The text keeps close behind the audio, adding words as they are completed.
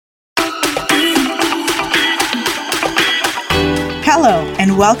Hello,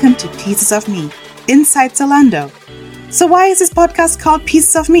 and welcome to Pieces of Me, Inside Zalando. So why is this podcast called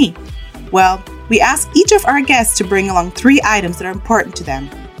Pieces of Me? Well, we ask each of our guests to bring along 3 items that are important to them.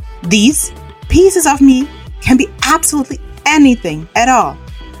 These pieces of me can be absolutely anything at all,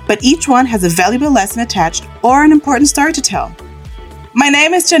 but each one has a valuable lesson attached or an important story to tell. My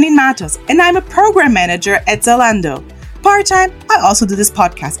name is Janine, and I'm a program manager at Zalando. Part-time, I also do this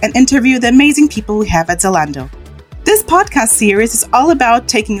podcast and interview the amazing people we have at Zalando. This podcast series is all about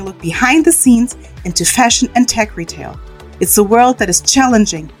taking a look behind the scenes into fashion and tech retail. It's a world that is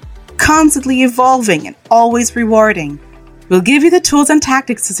challenging, constantly evolving, and always rewarding. We'll give you the tools and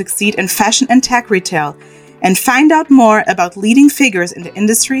tactics to succeed in fashion and tech retail and find out more about leading figures in the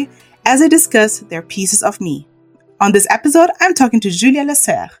industry as they discuss their pieces of me. On this episode, I'm talking to Julia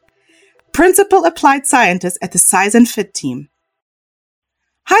Lasserre, Principal Applied Scientist at the Size and Fit team.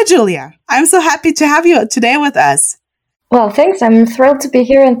 Hi, Julia. I'm so happy to have you today with us. Well, thanks. I'm thrilled to be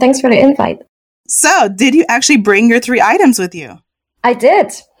here and thanks for the invite. So, did you actually bring your 3 items with you? I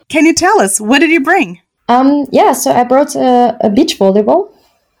did. Can you tell us, what did you bring? So I brought a beach volleyball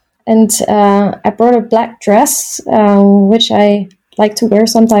and I brought a black dress, which I like to wear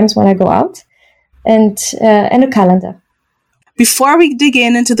sometimes when I go out, and a calendar. Before we dig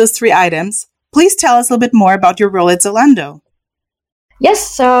into those 3 items, please tell us a little bit more about your role at Zalando.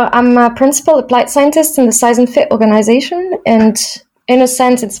 Yes, so I'm a principal applied scientist in the Size and Fit organization, and in a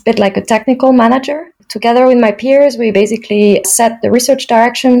sense, it's a bit like a technical manager. Together with my peers, we basically set the research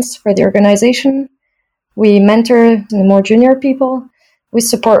directions for the organization. We mentor the more junior people. We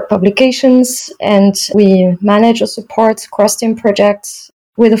support publications, and we manage or support cross-team projects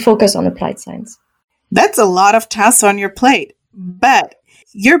with a focus on applied science. That's a lot of tasks on your plate, but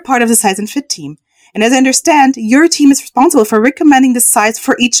you're part of the Size and Fit team. And as I understand, your team is responsible for recommending the size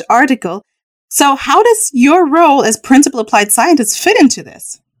for each article. So how does your role as Principal Applied Scientist fit into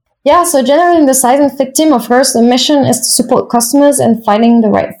this? Yeah, so generally in the Size and Fit team, of course, the mission is to support customers in finding the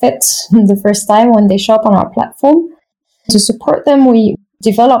right fit the first time when they shop on our platform. To support them, we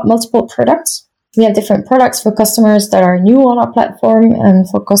develop multiple products. We have different products for customers that are new on our platform and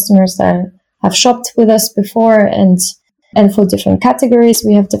for customers that have shopped with us before, and for different categories,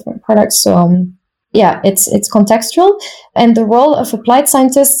 we have different products. So it's contextual. And the role of applied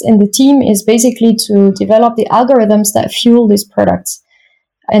scientists in the team is basically to develop the algorithms that fuel these products.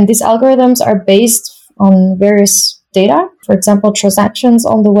 And these algorithms are based on various data, for example, transactions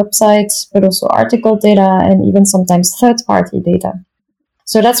on the website, but also article data and even sometimes third-party data.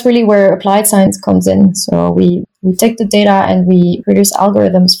 So that's really where applied science comes in. So we take the data and we produce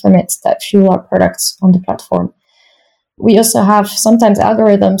algorithms from it that fuel our products on the platform. We also have sometimes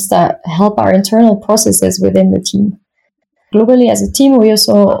algorithms that help our internal processes within the team. Globally, as a team, we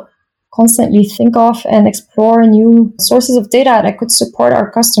also constantly think of and explore new sources of data that could support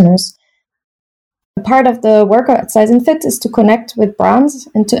our customers. Part of the work at Size and Fit is to connect with brands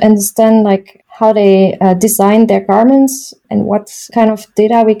and to understand how they design their garments and what kind of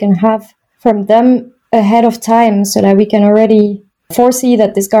data we can have from them ahead of time so that we can already foresee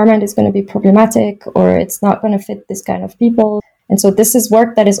that this garment is going to be problematic or it's not going to fit this kind of people. And so this is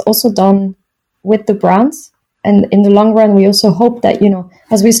work that is also done with the brands. And in the long run, we also hope that,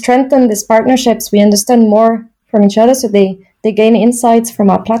 as we strengthen these partnerships, we understand more from each other. So they gain insights from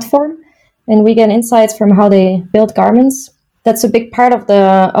our platform and we gain insights from how they build garments. That's a big part of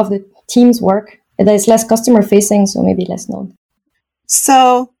the team's work. That is less customer facing, so maybe less known.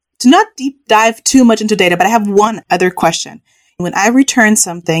 So to not deep dive too much into data, but I have one other question. When I return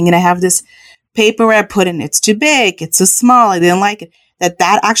something and I have this paper where I put in, it's too big, it's too small, I didn't like it,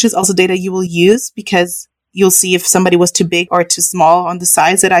 that actually is also data you will use because you'll see if somebody was too big or too small on the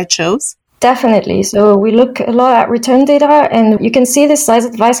size that I chose? Definitely. So we look a lot at return data and you can see this size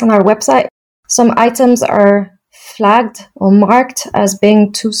advice on our website. Some items are flagged or marked as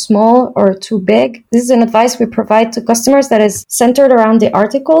being too small or too big. This is an advice we provide to customers that is centered around the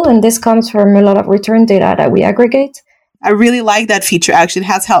article, and this comes from a lot of return data that we aggregate. I really like that feature. Actually, it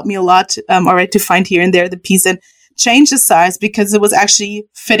has helped me a lot already to find here and there the piece and change the size because it was actually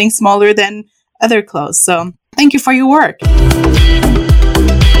fitting smaller than other clothes. So thank you for your work.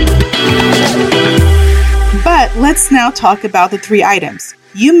 But let's now talk about the 3 items.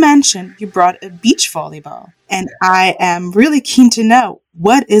 You mentioned you brought a beach volleyball, and I am really keen to know,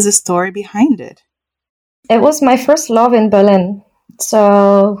 what is the story behind it? It was my first love in Berlin.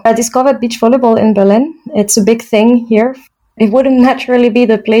 So I discovered beach volleyball in Berlin. It's a big thing here. It wouldn't naturally be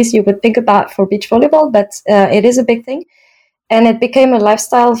the place you would think about for beach volleyball, but it is a big thing. And it became a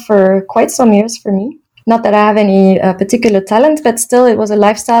lifestyle for quite some years for me. Not that I have any particular talent, but still it was a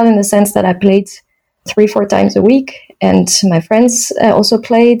lifestyle in the sense that I played 3-4 times a week. And my friends also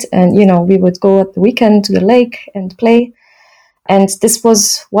played. And, we would go at the weekend to the lake and play. And this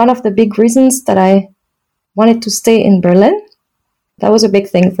was one of the big reasons that I wanted to stay in Berlin. That was a big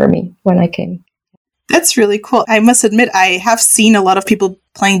thing for me when I came. That's really cool. I must admit, I have seen a lot of people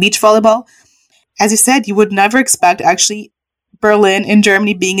playing beach volleyball. As you said, you would never expect actually Berlin in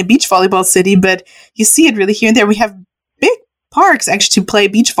Germany being a beach volleyball city, but you see it really here and there. We have big parks actually to play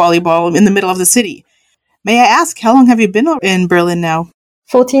beach volleyball in the middle of the city. May I ask, how long have you been in Berlin now?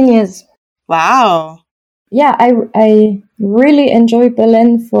 14 years. Wow. Yeah, I really enjoy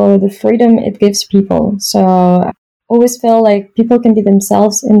Berlin for the freedom it gives people. So I always feel like people can be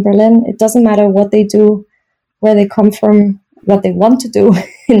themselves in Berlin. It doesn't matter what they do, where they come from, what they want to do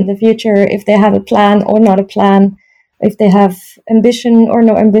in the future, if they have a plan or not a plan, if they have ambition or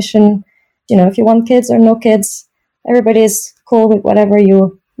no ambition, if you want kids or no kids, everybody is cool with whatever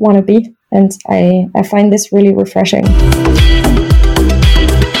you want to be. And I find this really refreshing.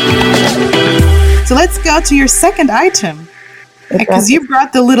 So let's go to your second item. Because you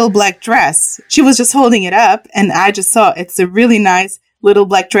brought the little black dress. She was just holding it up and I just saw it's a really nice little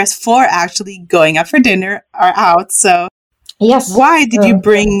black dress for actually going out for dinner or out. So yes. Why did you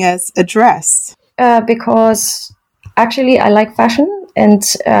bring us a dress? Because actually I like fashion and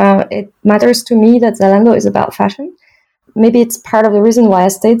it matters to me that Zalando is about fashion. Maybe it's part of the reason why I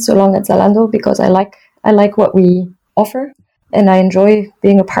stayed so long at Zalando, because I like what we offer and I enjoy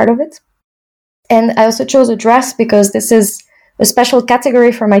being a part of it. And I also chose a dress because this is a special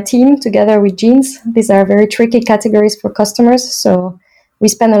category for my team together with jeans. These are very tricky categories for customers. So we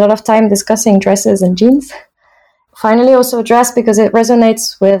spend a lot of time discussing dresses and jeans. Finally, also a dress because it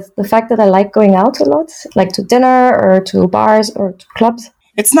resonates with the fact that I like going out a lot, like to dinner or to bars or to clubs.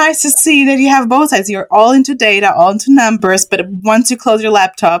 It's nice to see that you have both sides. You're all into data, all into numbers, but once you close your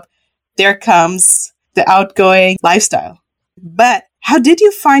laptop, there comes the outgoing lifestyle. But how did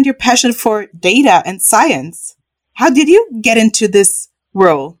you find your passion for data and science? How did you get into this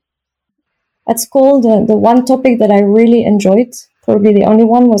role? At school, the one topic that I really enjoyed, probably the only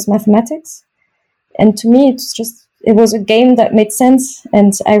one, was mathematics. And to me, it was a game that made sense.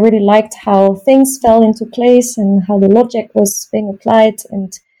 And I really liked how things fell into place and how the logic was being applied.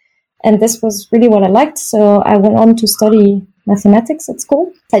 And this was really what I liked. So I went on to study mathematics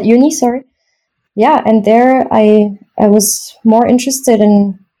at uni. Yeah, and there I was more interested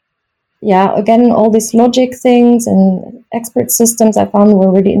in, again, all these logic things and expert systems I found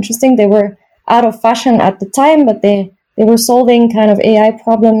were really interesting. They were out of fashion at the time, but they were solving kind of AI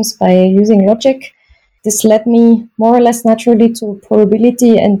problems by using logic. This led me more or less naturally to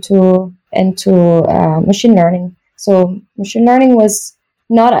probability and to machine learning. So machine learning was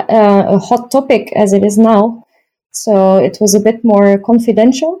not a hot topic as it is now. So it was a bit more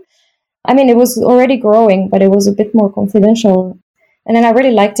confidential. I mean, it was already growing, but it was a bit more confidential. And then I really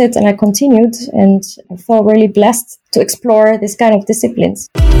liked it and I continued and I felt really blessed to explore this kind of disciplines.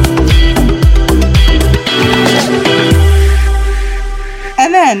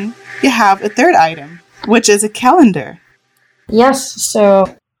 And then you have a third item, which is a calendar. Yes, so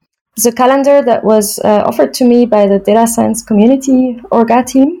it's a calendar that was offered to me by the data science community Orga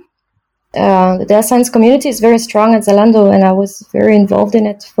team. The data science community is very strong at Zalando and I was very involved in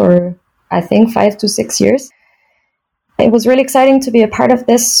it for, I think, 5 to 6 years. It was really exciting to be a part of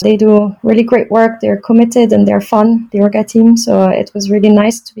this. They do really great work. They're committed and they're fun, the Orga team. So it was really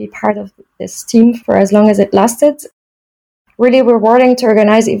nice to be part of this team for as long as it lasted. Really rewarding to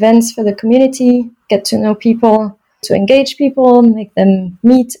organize events for the community, get to know people, to engage people, make them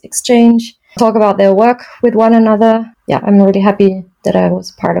meet, exchange, talk about their work with one another. Yeah, I'm really happy that I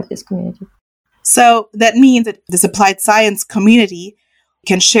was part of this community. So that means that this applied science community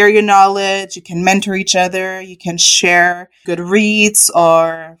can share your knowledge, you can mentor each other, you can share good reads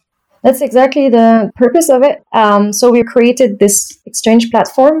or... That's exactly the purpose of it. So we created this exchange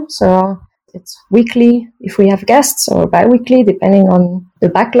platform. So it's weekly if we have guests or bi-weekly, depending on the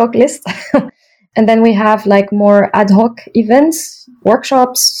backlog list. And then we have like more ad hoc events,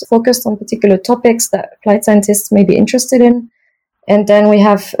 workshops focused on particular topics that applied scientists may be interested in. And then we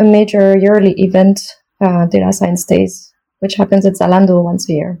have a major yearly event, Data Science Days, which happens at Zalando once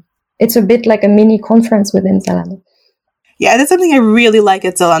a year. It's a bit like a mini conference within Zalando. Yeah, that's something I really like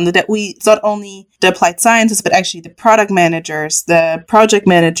at Zalando, that it's not only the applied scientists, but actually the product managers, the project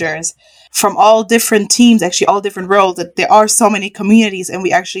managers from all different teams, actually all different roles, that there are so many communities and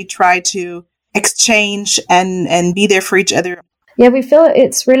we actually try to exchange and be there for each other. Yeah, we feel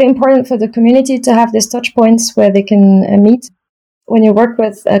it's really important for the community to have these touch points where they can meet. When you work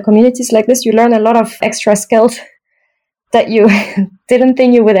with communities like this, you learn a lot of extra skills. that you didn't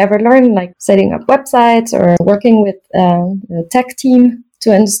think you would ever learn, like setting up websites or working with the tech team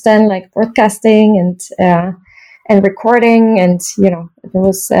to understand like broadcasting and recording. And, it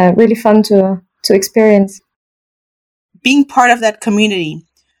was really fun to experience. Being part of that community,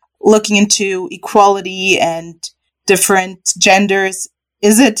 looking into equality and different genders,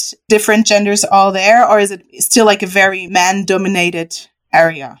 is it different genders all there, or is it still like a very man-dominated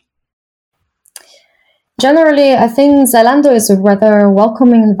area? Generally, I think Zalando is a rather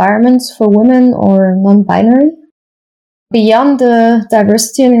welcoming environment for women or non-binary. Beyond the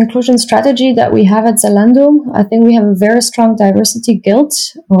diversity and inclusion strategy that we have at Zalando, I think we have a very strong diversity guild,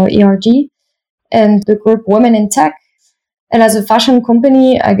 or ERG, and the group Women in Tech. And as a fashion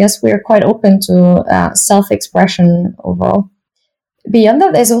company, I guess we are quite open to self-expression overall. Beyond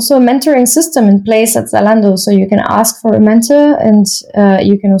that, there's also a mentoring system in place at Zalando. So you can ask for a mentor and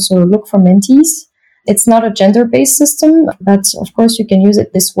you can also look for mentees. It's not a gender-based system, but of course you can use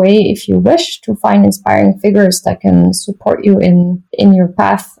it this way if you wish to find inspiring figures that can support you in your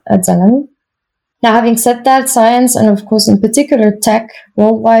path at Zalando. Now, having said that, science and of course in particular tech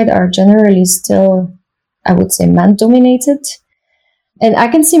worldwide are generally still, I would say, man-dominated. And I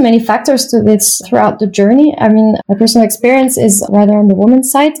can see many factors to this throughout the journey. I mean, my personal experience is rather on the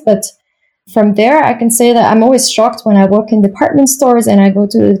women's side, but from there, I can say that I'm always shocked when I walk in department stores and I go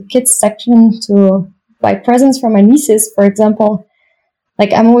to the kids section to buy presents for my nieces, for example.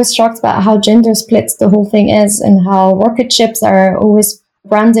 Like, I'm always shocked about how gender split the whole thing is and how rocket ships are always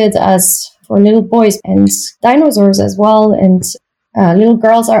branded as for little boys and dinosaurs as well. And little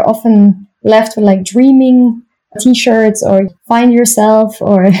girls are often left with like dreaming t-shirts or find yourself,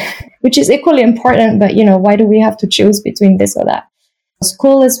 or which is equally important. But, why do we have to choose between this or that?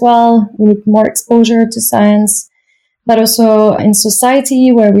 School as well, we need more exposure to science, but also in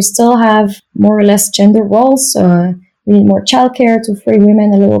society where we still have more or less gender roles. We need more childcare to free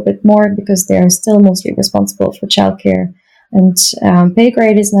women a little bit more because they are still mostly responsible for childcare, and pay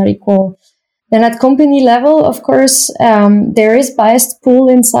grade is not equal. Then at company level, of course, there is biased pool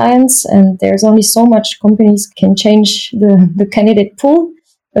in science, and there's only so much companies can change the candidate pool.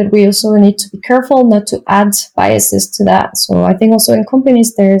 But we also need to be careful not to add biases to that. So I think also in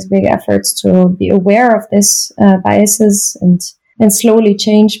companies, there's big efforts to be aware of this biases and slowly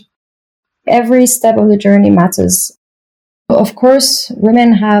change. Every step of the journey matters. Of course,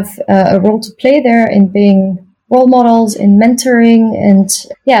 women have a role to play there in being role models, in mentoring, and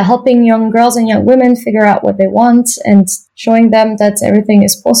helping young girls and young women figure out what they want and showing them that everything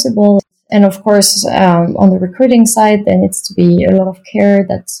is possible. And of course, on the recruiting side, there needs to be a lot of care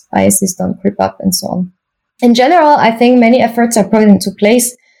that biases don't creep up and so on. In general, I think many efforts are put into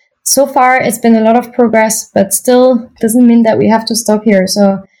place. So far, it's been a lot of progress, but still doesn't mean that we have to stop here.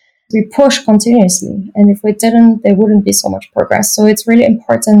 So we push continuously. And if we didn't, there wouldn't be so much progress. So it's really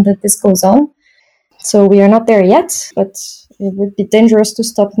important that this goes on. So we are not there yet, but it would be dangerous to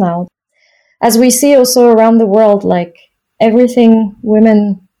stop now. As we see also around the world, like everything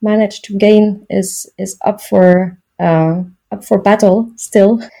women manage to gain is up for battle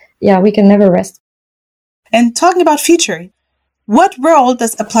still. Yeah, we can never rest. And talking about future, what role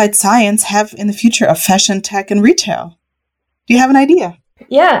does applied science have in the future of fashion, tech, and retail? Do you have an idea?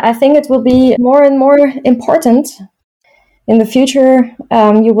 Yeah, I think it will be more and more important. In the future,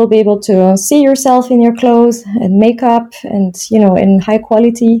 you will be able to see yourself in your clothes and makeup and, in high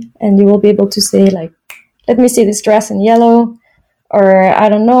quality. And you will be able to say, like, let me see this dress in yellow. Or, I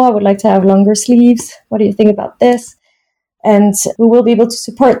don't know, I would like to have longer sleeves. What do you think about this? And we will be able to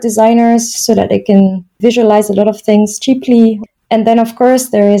support designers so that they can visualize a lot of things cheaply. And then, of course,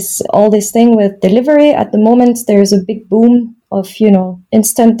 there is all this thing with delivery. At the moment, there is a big boom of,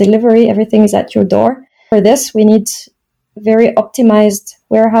 instant delivery. Everything is at your door. For this, we need very optimized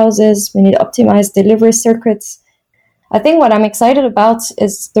warehouses. We need optimized delivery circuits. I think what I'm excited about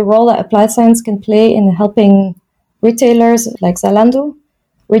is the role that applied science can play in helping retailers like Zalando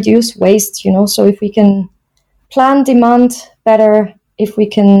reduce waste, so if we can plan demand better, if we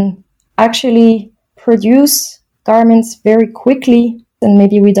can actually produce garments very quickly, then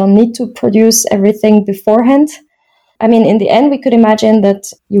maybe we don't need to produce everything beforehand. I mean, in the end, we could imagine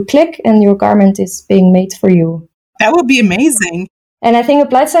that you click and your garment is being made for you. That would be amazing. And I think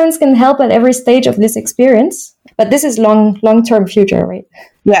applied science can help at every stage of this experience. But this is long-term future, right?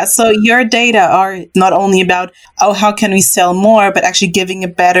 Yeah, so your data are not only about, how can we sell more, but actually giving a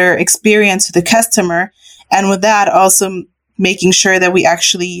better experience to the customer. And with that, also making sure that we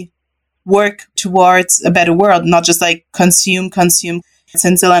actually work towards a better world, not just like consume.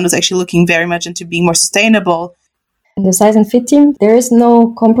 Since Zalando is actually looking very much into being more sustainable. In the size and fit team, there is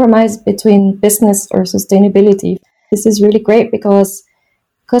no compromise between business or sustainability. This is really great because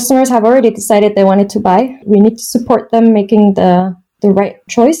customers have already decided they wanted to buy. We need to support them making the right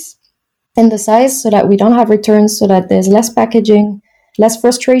choice and the size so that we don't have returns, so that there's less packaging, less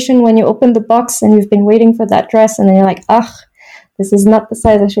frustration when you open the box and you've been waiting for that dress and then you're like, this is not the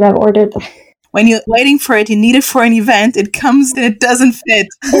size I should have ordered. When you're waiting for it, you need it for an event, it comes and it doesn't fit.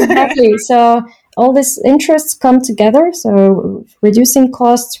 Exactly. So all these interests come together. So reducing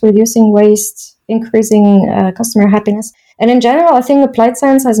costs, reducing waste, increasing customer happiness. And in general, I think applied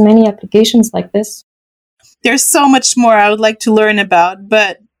science has many applications like this. There's so much more I would like to learn about,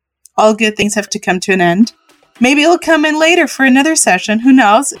 but all good things have to come to an end. Maybe it'll come in later for another session. Who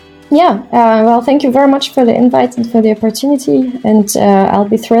knows? Yeah. Well, thank you very much for the invite and for the opportunity. And I'll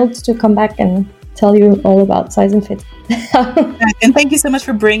be thrilled to come back and tell you all about size and fit. And thank you so much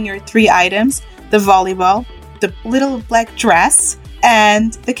for bringing your 3 items, the volleyball, the little black dress,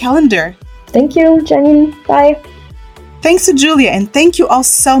 and the calendar. Thank you, Janine. Bye. Thanks to Julia, and thank you all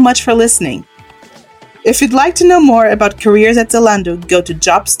so much for listening. If you'd like to know more about careers at Zalando, go to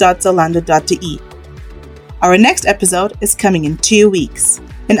jobs.zalando.de. Our next episode is coming in 2 weeks,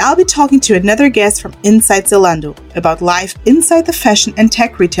 and I'll be talking to another guest from inside Zalando about life inside the fashion and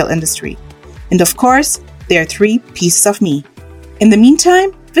tech retail industry. And of course, there are 3 pieces of me. In the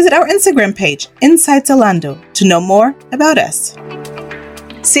meantime, visit our Instagram page, Inside Zalando, to know more about us.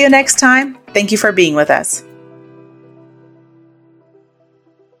 See you next time. Thank you for being with us.